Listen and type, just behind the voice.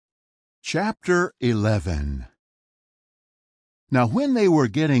Chapter 11. Now when they were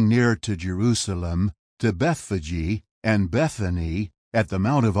getting near to Jerusalem, to Bethphage and Bethany at the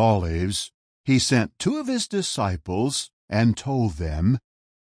Mount of Olives, he sent 2 of his disciples and told them,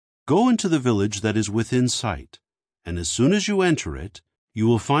 Go into the village that is within sight, and as soon as you enter it, you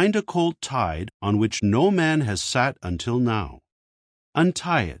will find a colt tied on which no man has sat until now.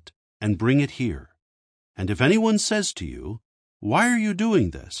 Untie it and bring it here. And if anyone says to you, Why are you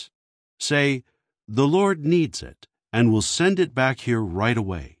doing this? Say, The Lord needs it, and will send it back here right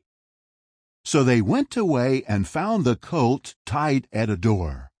away. So they went away and found the colt tied at a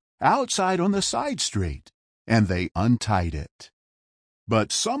door, outside on the side street, and they untied it.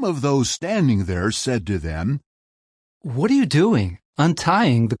 But some of those standing there said to them, What are you doing,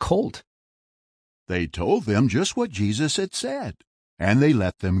 untying the colt? They told them just what Jesus had said, and they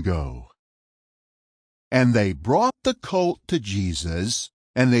let them go. And they brought the colt to Jesus,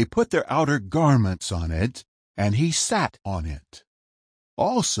 and they put their outer garments on it, and he sat on it.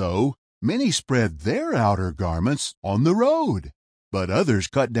 Also, many spread their outer garments on the road, but others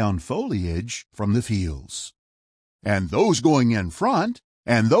cut down foliage from the fields. And those going in front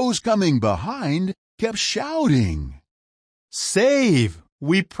and those coming behind kept shouting, Save,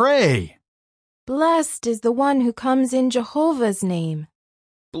 we pray! Blessed is the one who comes in Jehovah's name.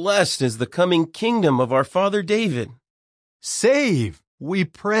 Blessed is the coming kingdom of our father David. Save, we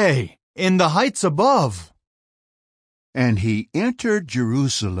pray, in the heights above. And he entered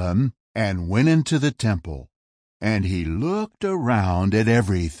Jerusalem and went into the temple, and he looked around at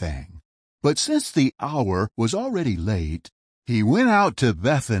everything. But since the hour was already late, he went out to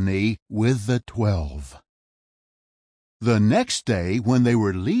Bethany with the 12. The next day, when they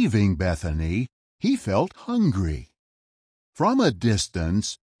were leaving Bethany, he felt hungry. From a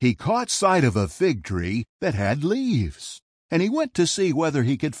distance, he caught sight of a fig tree that had leaves, and he went to see whether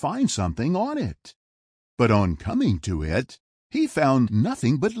he could find something on it. But on coming to it, he found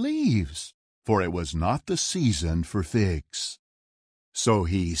nothing but leaves, for it was not the season for figs. So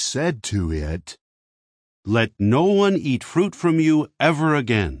he said to it, Let no one eat fruit from you ever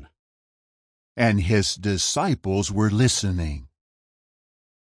again. And his disciples were listening.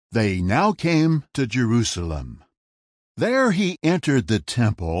 They now came to Jerusalem. There he entered the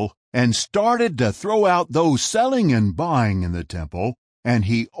temple and started to throw out those selling and buying in the temple, and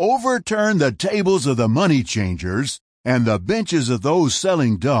he overturned the tables of the money changers and the benches of those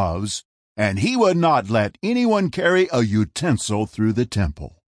selling doves, and he would not let anyone carry a utensil through the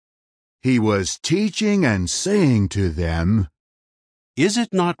temple. He was teaching and saying to them, Is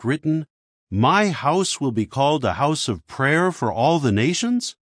it not written, My house will be called a house of prayer for all the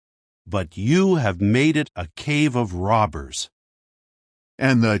nations? But you have made it a cave of robbers.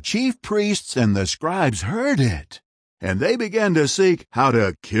 And the chief priests and the scribes heard it, and they began to seek how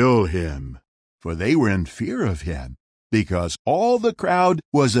to kill him, for they were in fear of him, because all the crowd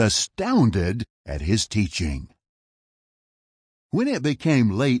was astounded at his teaching. When it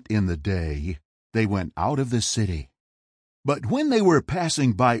became late in the day, they went out of the city. But when they were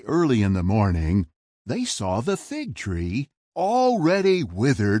passing by early in the morning, they saw the fig tree already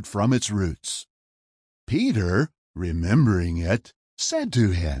withered from its roots. Peter, remembering it, said to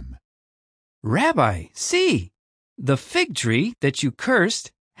him, Rabbi, see, the fig tree that you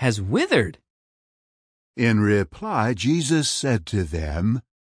cursed has withered. In reply, Jesus said to them,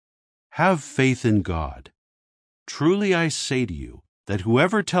 Have faith in God. Truly I say to you that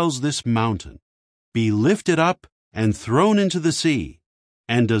whoever tells this mountain, Be lifted up and thrown into the sea,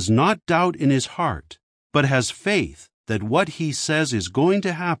 and does not doubt in his heart, but has faith that what he says is going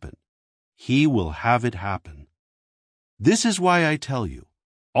to happen, he will have it happen. This is why I tell you,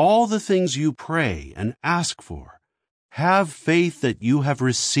 all the things you pray and ask for, have faith that you have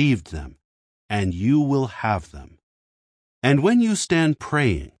received them, and you will have them. And when you stand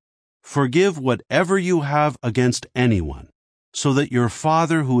praying, forgive whatever you have against anyone, so that your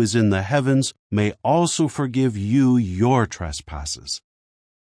Father who is in the heavens may also forgive you your trespasses.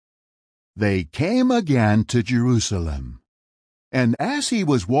 They came again to Jerusalem. And as he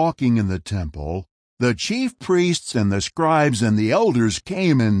was walking in the temple, the chief priests and the scribes and the elders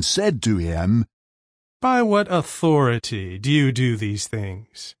came and said to him, By what authority do you do these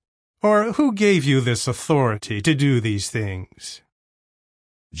things? Or who gave you this authority to do these things?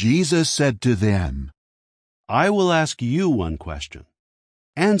 Jesus said to them, I will ask you one question.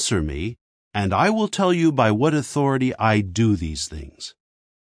 Answer me, and I will tell you by what authority I do these things.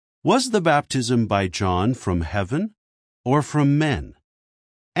 Was the baptism by John from heaven or from men?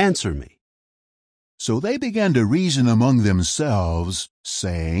 Answer me. So they began to reason among themselves,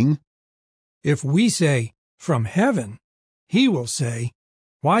 saying, If we say, from heaven, he will say,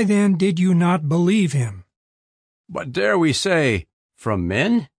 Why then did you not believe him? But dare we say, from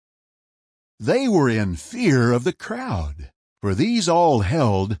men? They were in fear of the crowd, for these all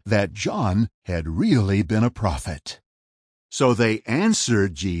held that John had really been a prophet. So they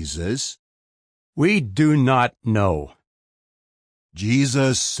answered Jesus, We do not know.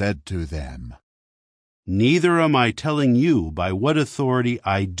 Jesus said to them, Neither am I telling you by what authority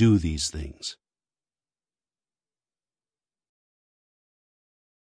I do these things.